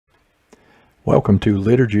Welcome to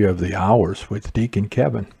Liturgy of the Hours with Deacon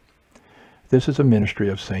Kevin. This is a ministry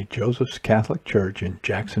of St. Joseph's Catholic Church in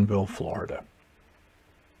Jacksonville, Florida.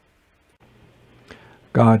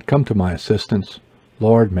 God, come to my assistance.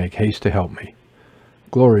 Lord, make haste to help me.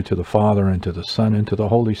 Glory to the Father, and to the Son, and to the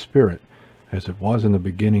Holy Spirit, as it was in the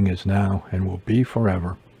beginning, is now, and will be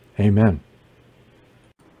forever. Amen.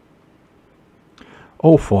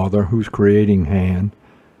 O Father, whose creating hand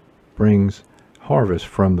brings harvest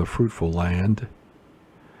from the fruitful land,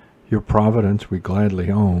 your providence we gladly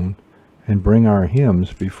own, and bring our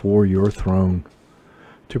hymns before your throne,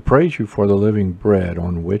 to praise you for the living bread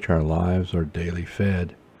on which our lives are daily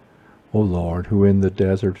fed. O Lord, who in the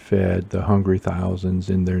desert fed the hungry thousands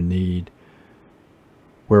in their need,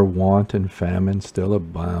 where want and famine still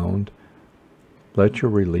abound, let your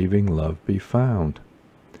relieving love be found.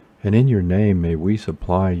 And in your name may we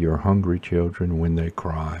supply your hungry children when they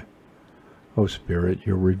cry. O Spirit,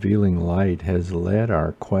 your revealing light has led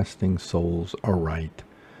our questing souls aright.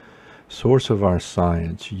 Source of our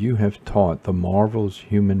science, you have taught the marvels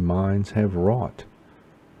human minds have wrought,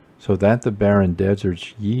 so that the barren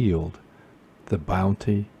deserts yield the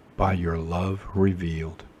bounty by your love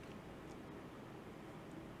revealed.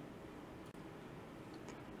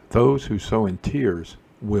 Those who sow in tears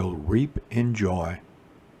will reap in joy.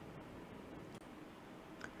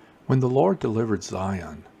 When the Lord delivered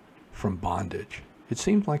Zion from bondage, it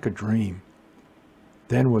seemed like a dream.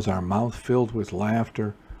 Then was our mouth filled with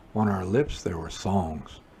laughter, on our lips there were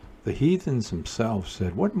songs. The heathens themselves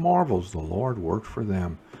said, "What marvels the Lord worked for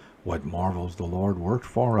them! What marvels the Lord worked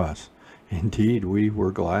for us!" Indeed, we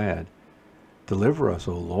were glad. Deliver us,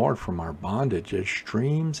 O Lord, from our bondage as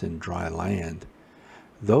streams in dry land.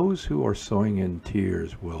 Those who are sowing in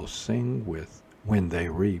tears will sing with when they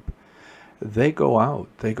reap. They go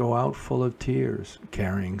out full of tears,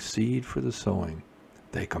 carrying seed for the sowing.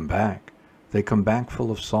 They come back full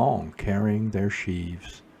of song, carrying their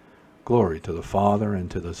sheaves. Glory to the Father, and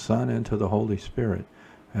to the Son, and to the Holy Spirit,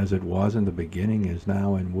 as it was in the beginning, is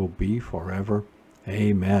now, and will be forever.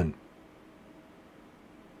 Amen.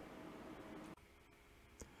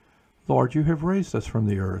 Lord, you have raised us from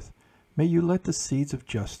the earth. May you let the seeds of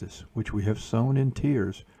justice, which we have sown in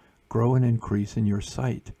tears, grow and increase in your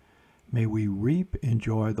sight. May we reap in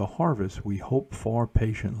joy the harvest we hope for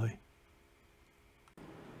patiently.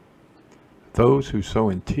 Those who sow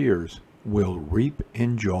in tears will reap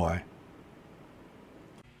in joy.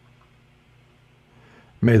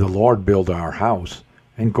 May the Lord build our house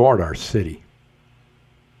and guard our city.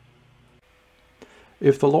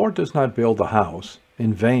 If the Lord does not build the house,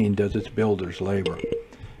 in vain does its builders labor.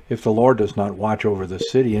 If the Lord does not watch over the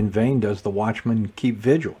city, in vain does the watchman keep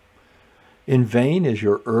vigil. In vain is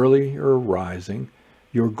your earlier rising,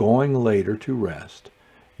 your going later to rest,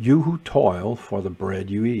 you who toil for the bread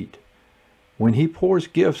you eat, when he pours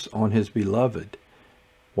gifts on his beloved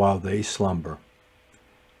while they slumber.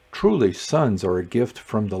 Truly, sons are a gift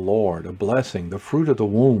from the Lord, a blessing, the fruit of the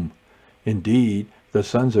womb. Indeed, the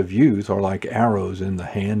sons of youth are like arrows in the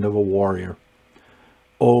hand of a warrior.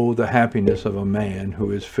 Oh, the happiness of a man who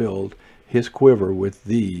has filled his quiver with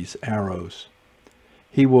these arrows.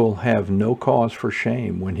 He will have no cause for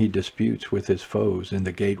shame when he disputes with his foes in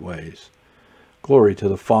the gateways. Glory to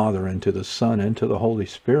the Father, and to the Son, and to the Holy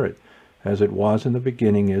Spirit, as it was in the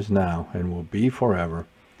beginning, is now, and will be forever.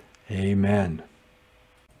 Amen.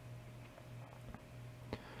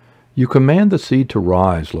 You command the seed to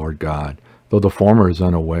rise, Lord God, though the former is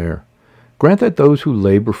unaware. Grant that those who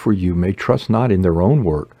labor for you may trust not in their own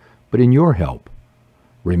work, but in your help,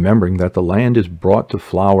 remembering that the land is brought to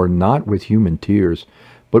flower not with human tears,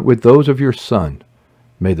 but with those of your Son.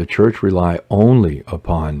 May the Church rely only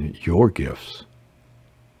upon your gifts.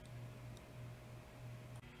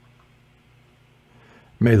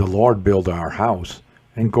 May the Lord build our house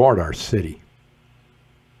and guard our city.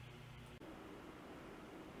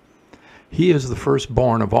 He is the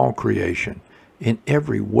firstborn of all creation. In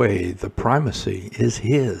every way, the primacy is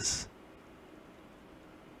his.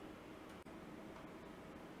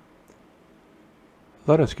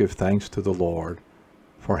 Let us give thanks to the Lord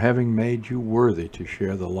for having made you worthy to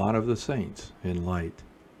share the lot of the saints in light.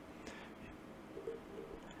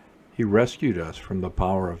 He rescued us from the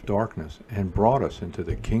power of darkness and brought us into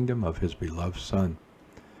the kingdom of his beloved Son.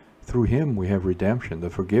 Through him we have redemption, the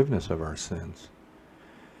forgiveness of our sins.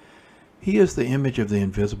 He is the image of the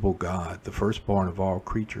invisible God, the firstborn of all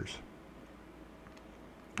creatures.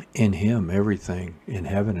 In him everything in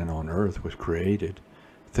heaven and on earth was created,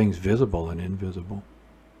 things visible and invisible.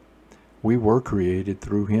 We were created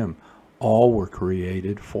through him. All were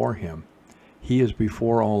created for him. He is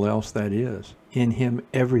before all else that is. In him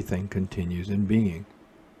everything continues in being.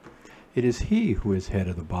 It is he who is head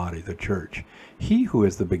of the body, the church, he who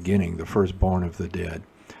is the beginning, the firstborn of the dead,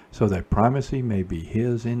 so that primacy may be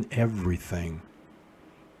his in everything.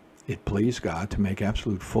 It pleased God to make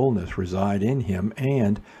absolute fullness reside in him,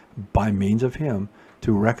 and, by means of him,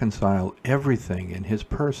 to reconcile everything in his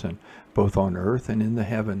person, both on earth and in the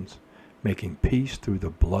heavens, making peace through the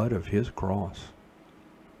blood of his cross.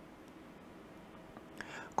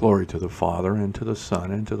 Glory to the Father, and to the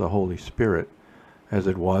Son, and to the Holy Spirit, as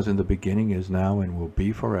it was in the beginning, is now, and will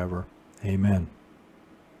be forever. Amen.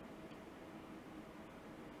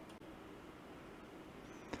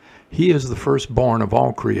 He is the firstborn of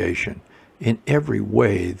all creation. In every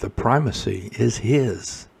way, the primacy is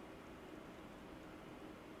his.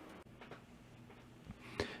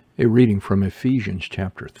 A reading from Ephesians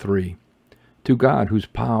chapter 3. To God, whose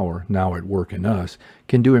power, now at work in us,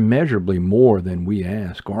 can do immeasurably more than we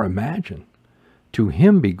ask or imagine. To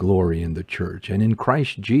him be glory in the church and in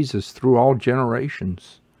Christ Jesus through all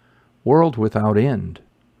generations, world without end.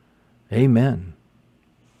 Amen.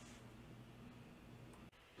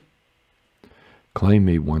 Claim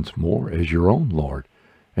me once more as your own Lord,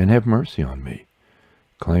 and have mercy on me.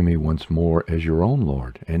 Claim me once more as your own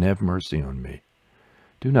Lord, and have mercy on me.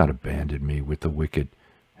 Do not abandon me with the wicked.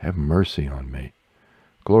 Have mercy on me.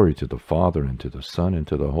 Glory to the Father, and to the Son, and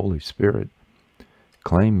to the Holy Spirit.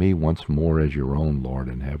 Claim me once more as your own Lord,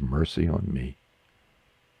 and have mercy on me.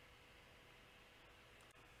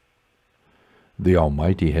 The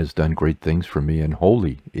Almighty has done great things for me, and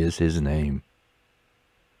holy is his name.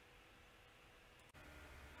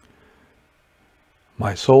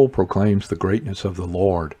 My soul proclaims the greatness of the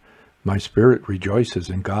Lord. My spirit rejoices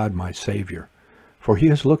in God my Savior, for he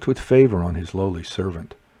has looked with favor on his lowly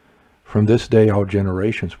servant. From this day all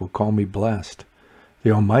generations will call me blessed. The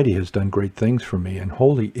Almighty has done great things for me, and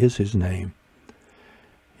holy is his name.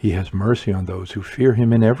 He has mercy on those who fear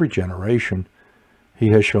him in every generation. He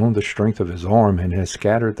has shown the strength of his arm, and has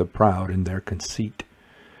scattered the proud in their conceit.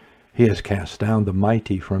 He has cast down the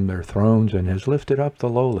mighty from their thrones, and has lifted up the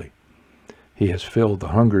lowly. He has filled the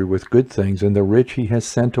hungry with good things, and the rich he has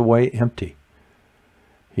sent away empty.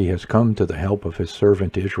 He has come to the help of his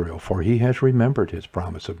servant Israel, for he has remembered his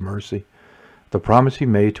promise of mercy, the promise he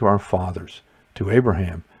made to our fathers, to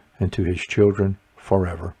Abraham, and to his children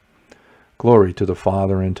forever. Glory to the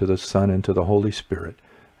Father, and to the Son, and to the Holy Spirit,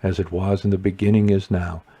 as it was in the beginning, is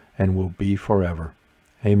now, and will be forever.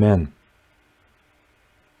 Amen.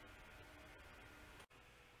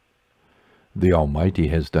 The Almighty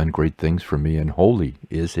has done great things for me, and holy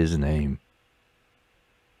is his name.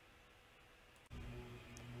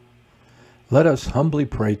 Let us humbly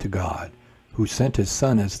pray to God, who sent his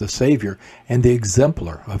Son as the Savior and the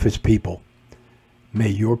exemplar of his people. May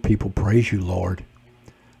your people praise you, Lord.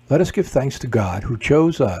 Let us give thanks to God, who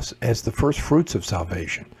chose us as the first fruits of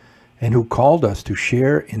salvation, and who called us to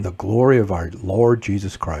share in the glory of our Lord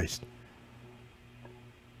Jesus Christ.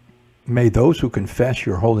 May those who confess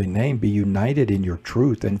your holy name be united in your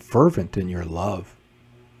truth and fervent in your love.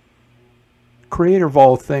 Creator of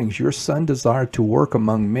all things, your Son desired to work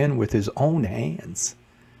among men with his own hands.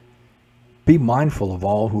 Be mindful of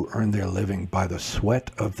all who earn their living by the sweat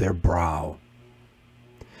of their brow.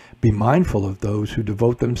 Be mindful of those who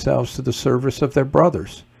devote themselves to the service of their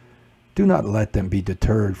brothers. Do not let them be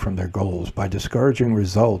deterred from their goals by discouraging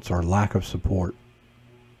results or lack of support.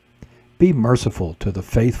 Be merciful to the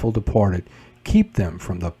faithful departed. Keep them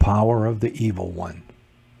from the power of the evil one.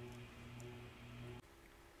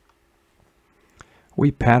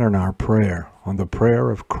 We pattern our prayer on the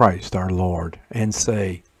prayer of Christ our Lord and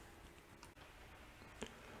say,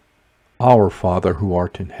 Our Father who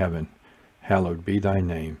art in heaven, hallowed be thy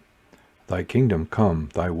name. Thy kingdom come,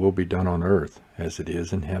 thy will be done on earth as it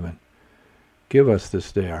is in heaven. Give us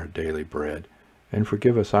this day our daily bread, and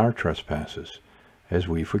forgive us our trespasses, as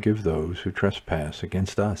we forgive those who trespass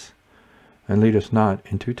against us. And lead us not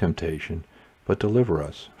into temptation, but deliver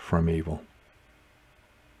us from evil.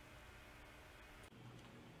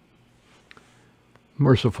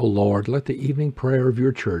 Merciful Lord, let the evening prayer of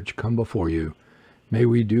your church come before you. May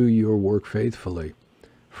we do your work faithfully.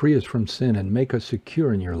 Free us from sin and make us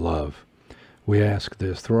secure in your love. We ask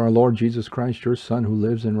this through our Lord Jesus Christ, your Son, who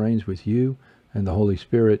lives and reigns with you and the Holy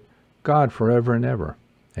Spirit, God forever and ever.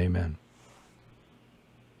 Amen.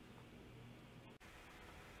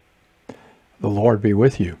 The Lord be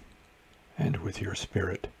with you and with your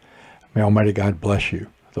spirit. May Almighty God bless you,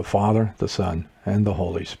 the Father, the Son, and the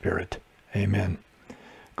Holy Spirit. Amen.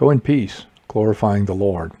 Go in peace, glorifying the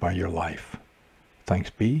Lord by your life.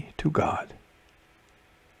 Thanks be to God.